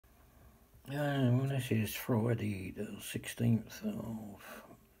Well, this is Friday the 16th of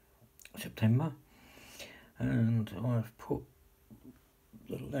September, and I've put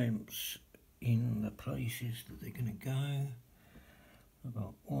the lamps in the places that they're going to go. I've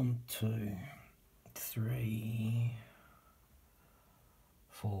got 1, 2, 3,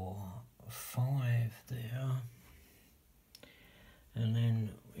 4, 5 there, and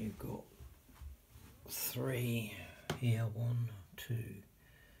then we've got 3 here, 1, 2,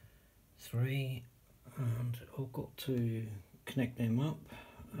 3, and I've got to connect them up,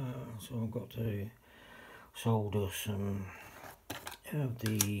 so I've got to solder some of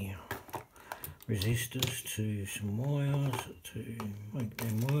the resistors to some wires to make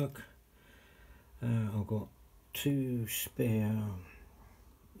them work. I've got 2 spare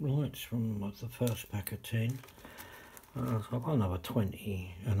lights from the first pack of 10, so I've got another 10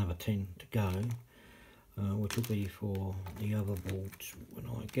 to go, which will be for the other boards when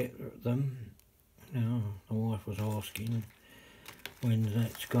I get them. Now, the wife was asking when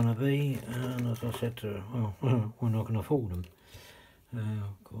that's going to be, and as I said to her, well, we're not going to afford them.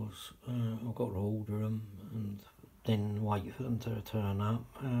 Of course, I've got to order them and then wait for them to turn up.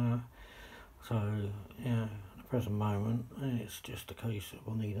 So, yeah, at the present moment, it's just a case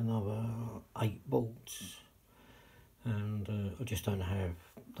of I need another 8 bolts, and I just don't have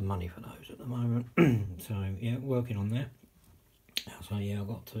the money for those at the moment. So, yeah, working on that. So, yeah, I've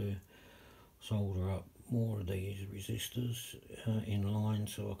got to solder up more of these resistors in line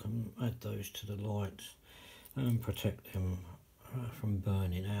so I can add those to the lights and protect them from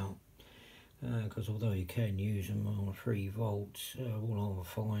burning out, because although you can use them on 3 volts, what I'll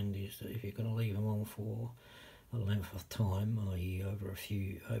find is that if you're going to leave them on for a length of time, i.e. over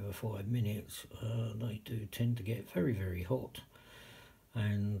 5 minutes, they do tend to get very hot,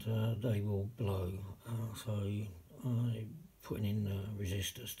 and they will blow. So I'm putting in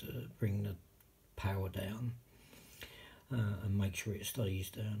resistors to bring the power down and make sure it stays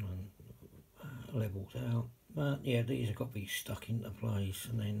down and levels out. But yeah, these have got to be stuck into place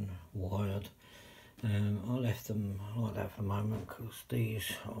and then wired. I left them like that for the moment because these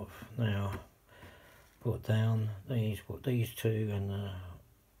I've now put down. Put these 2 and the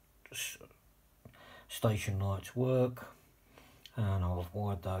station lights work, and I've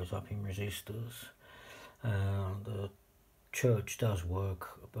wired those up in resistors. The church does work,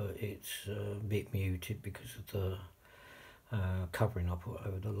 but it's a bit muted because of the covering I put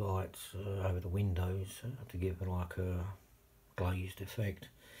over the lights, over the windows, to give like a glazed effect.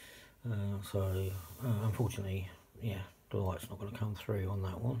 So unfortunately, yeah, the light's not going to come through on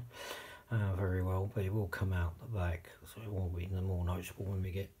that one very well, but it will come out the back, so it will be more noticeable when I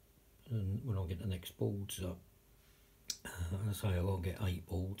get the next boards up. So I'll get 8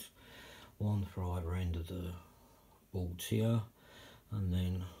 boards, 1 for either end of the boards here, and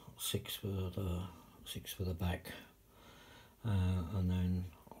then 6 for the back. And then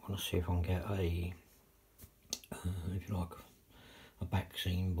I'm going to see if I can get a, if you like, a back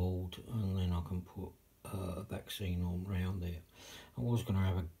seam board, and then I can put a back seam on round it. I was going to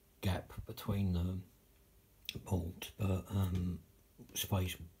have a gap between the boards, but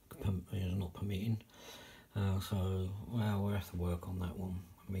space is not permitting. So well, we'll have to work on that one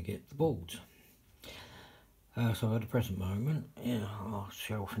when we get the boards. So at the present moment, yeah, I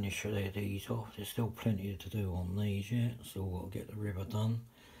shall finish these off. There's still plenty to do on these yet. Still got to get the river done,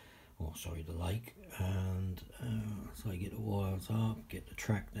 or sorry, the lake, and so get the wires up, get the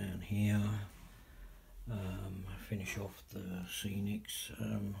track down here, finish off the scenics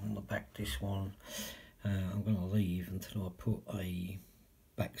on the back. This one I'm going to leave until I put a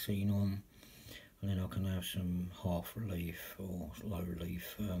back scene on, and then I can have some half relief or low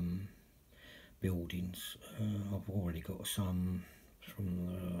relief buildings. I've already got some from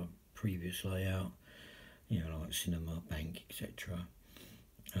the previous layout, you know, like cinema, bank, etc.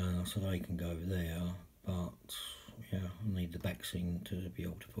 So they can go there, but yeah, I need the back scene to be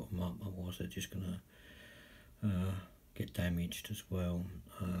able to put them up, otherwise they're just going to get damaged as well.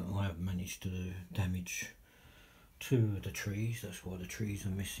 I have managed to damage 2 of the trees, that's why the trees are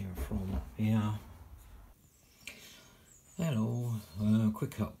missing from here. Hello,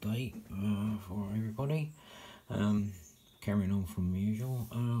 quick update for everybody. Carrying on from usual,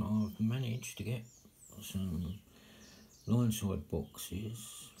 I've managed to get some line side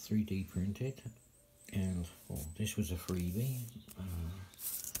boxes 3D printed, and well, this was a freebie,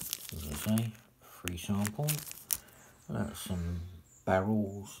 as I say, free sample. That's some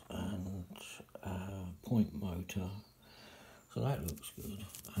barrels and point motor. So that looks good.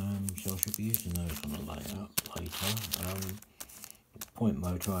 So I should be using those on the layout later. Point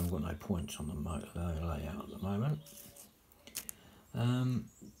motor, I haven't got no points on the motor layout at the moment.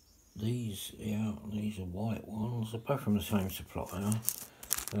 these are white ones. They're both from the same supplier.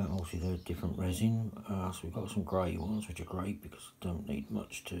 Obviously they're different resin. So we've got some grey ones, which are great because I don't need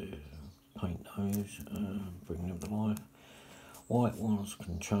much to paint those, bring them to life. White ones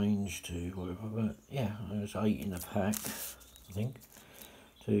can change to whatever, but yeah, there's 8 in a pack, I think.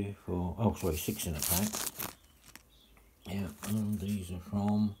 2, 4, oh sorry, 6 in a pack. Yeah, and these are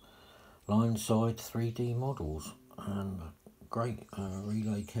from Lineside 3D Models, and great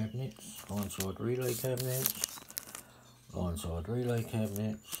relay cabinets, Lineside relay cabinets, Lineside relay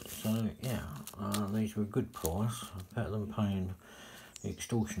cabinets. So yeah, these were a good price, better than paying the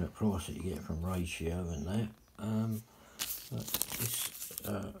extortionate price that you get from Ratio and that. But it's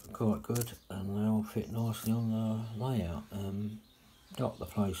quite good, and they all fit nicely on the layout. Got the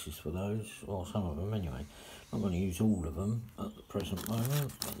places for those, or some of them anyway. I'm going to use all of them at the present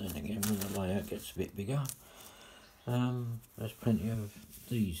moment, but then again when the layout gets a bit bigger, there's plenty of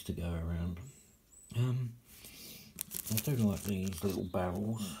these to go around. I do like these little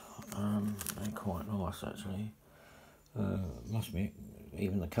barrels, they're quite nice actually. Must admit,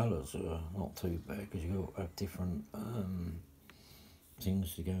 even the colours are not too bad, because you've got to have different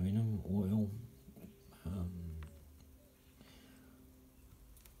things to go in them. Oil,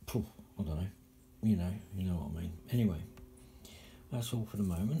 I don't know, you know what I mean. Anyway, that's all for the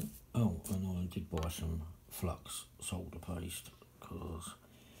moment. Oh, and I did buy some flux solder paste, because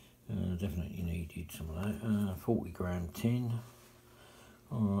definitely needed some of that. 40 gram tin,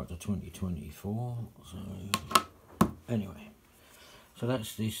 alright, to 2024. So anyway, so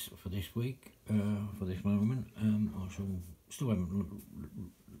that's this for this week, for this moment. I still haven't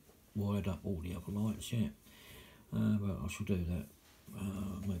wired up all the other lights yet, but I shall do that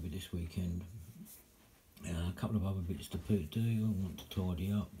maybe this weekend. A couple of other bits to do. I want to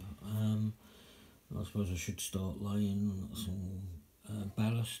tidy up. I suppose I should start laying some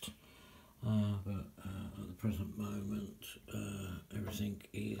ballast, but at the present moment everything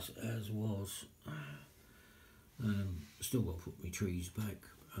is as was. Still got to put my trees back,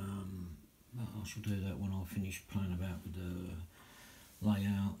 but I shall do that when I finish playing about with the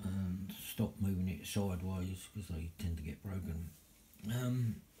layout and stop moving it sideways, because they tend to get broken.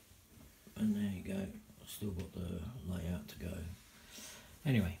 And there you go, I've still got the layout to go.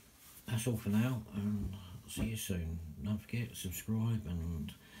 Anyway, that's all for now, and see you soon. Don't forget to subscribe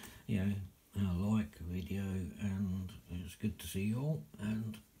and like the video, and it's good to see you all,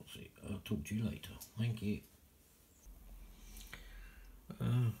 and I'll talk to you later. Thank you.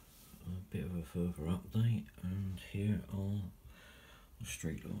 A bit of a further update, and here are the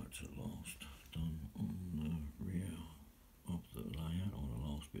street lights at last done on the rear of the layout, or the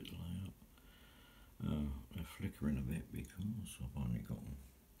last bit of the layout. They're flickering a bit because I've only got them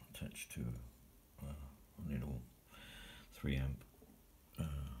attached to a little 3 amp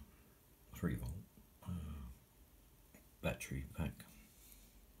 3 volt battery pack.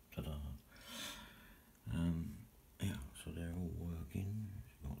 Ta-da! Yeah, so they're all working.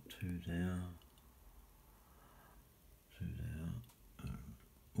 Got 2 there, 2 there,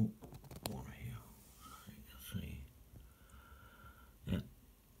 and 1 here. See, yeah.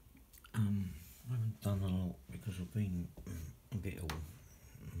 I haven't done a lot because I've been a bit ill.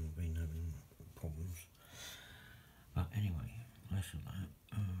 I've been having problems. But anyway, less of that.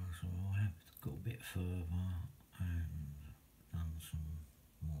 So I have got a bit further and done some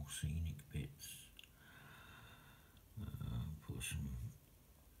more scenic bits. Put some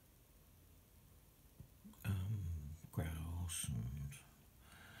grass and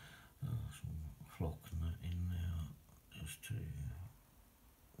some flock and that in there, just to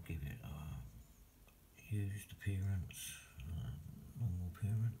give it a used appearance, normal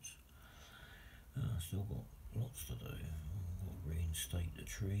appearance. Still got lots to do. I've got to reinstate the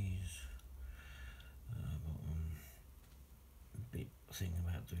trees. A bit thing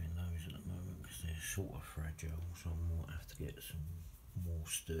about doing those at the moment because they're sort of fragile, so I might have to get some more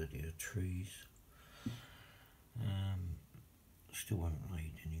sturdier trees. Still haven't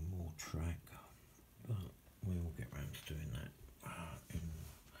laid any more track, but we will get round to doing that in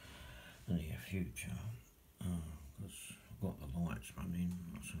the near future, because I've got the lights running,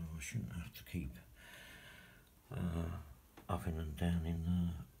 so I shouldn't have to keep upping and down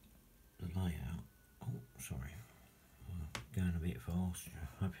in the layout. Oh, sorry, going a bit fast.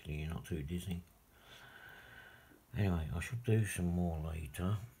 Hopefully you're not too dizzy. Anyway, I shall do some more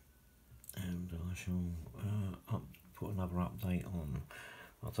later, and I shall put another update on.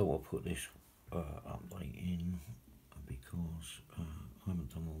 I thought I'd put this update in because I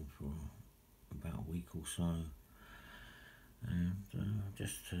haven't done one for about a week or so, and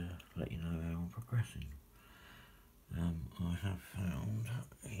just to let you know how I'm progressing. I have found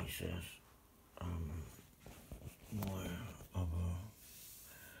a as my other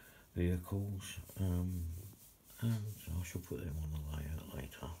vehicles, and I shall put them on the layout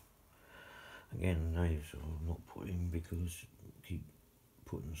later. Again, these I've not put in because I keep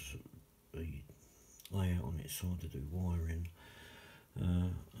putting the layout on its side to do wiring,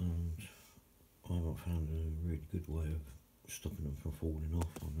 and I haven't found a really good way of stopping them from falling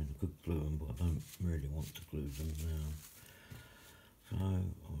off. I mean, I could glue them, but I don't really want to glue them now. So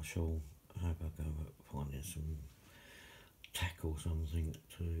I shall have a go at finding some tack or something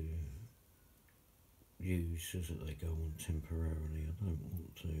to use so that they go on temporarily. I don't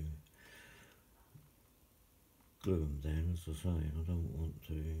want to glue them down, as I say, and I don't want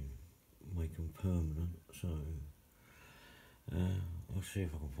to make them permanent, so I'll see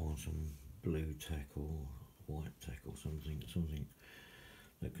if I can find some blue tack or white tack or something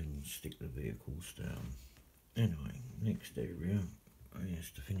that can stick the vehicles down. Anyway, next area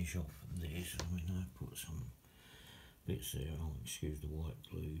is to finish off this. I mean, I put some bits there. Oh, excuse the white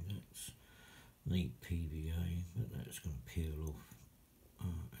glue. That's neat PVA, but that's going to peel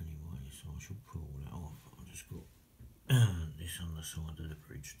off anyway, so I shall pull that off. I just got this on the side of the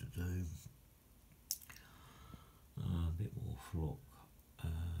bridge to do. A bit more flock,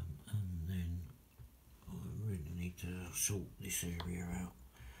 and then I really need to sort this area out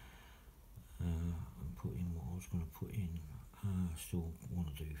and put in what I was going to put in. I still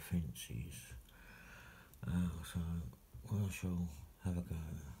want to do fences, so I shall have a go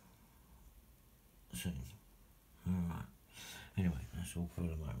soon. Alright, anyway, that's all for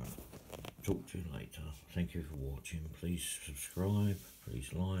the moment. Talk to you later. Thank you for watching. Please subscribe,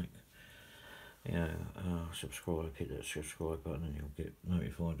 please like. Subscribe, hit that subscribe button and you'll get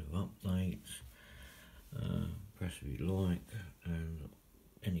notified of updates. Press if you like, and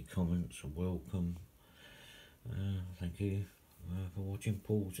any comments are welcome. Thank you for watching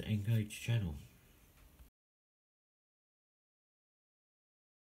Paul's Engage channel.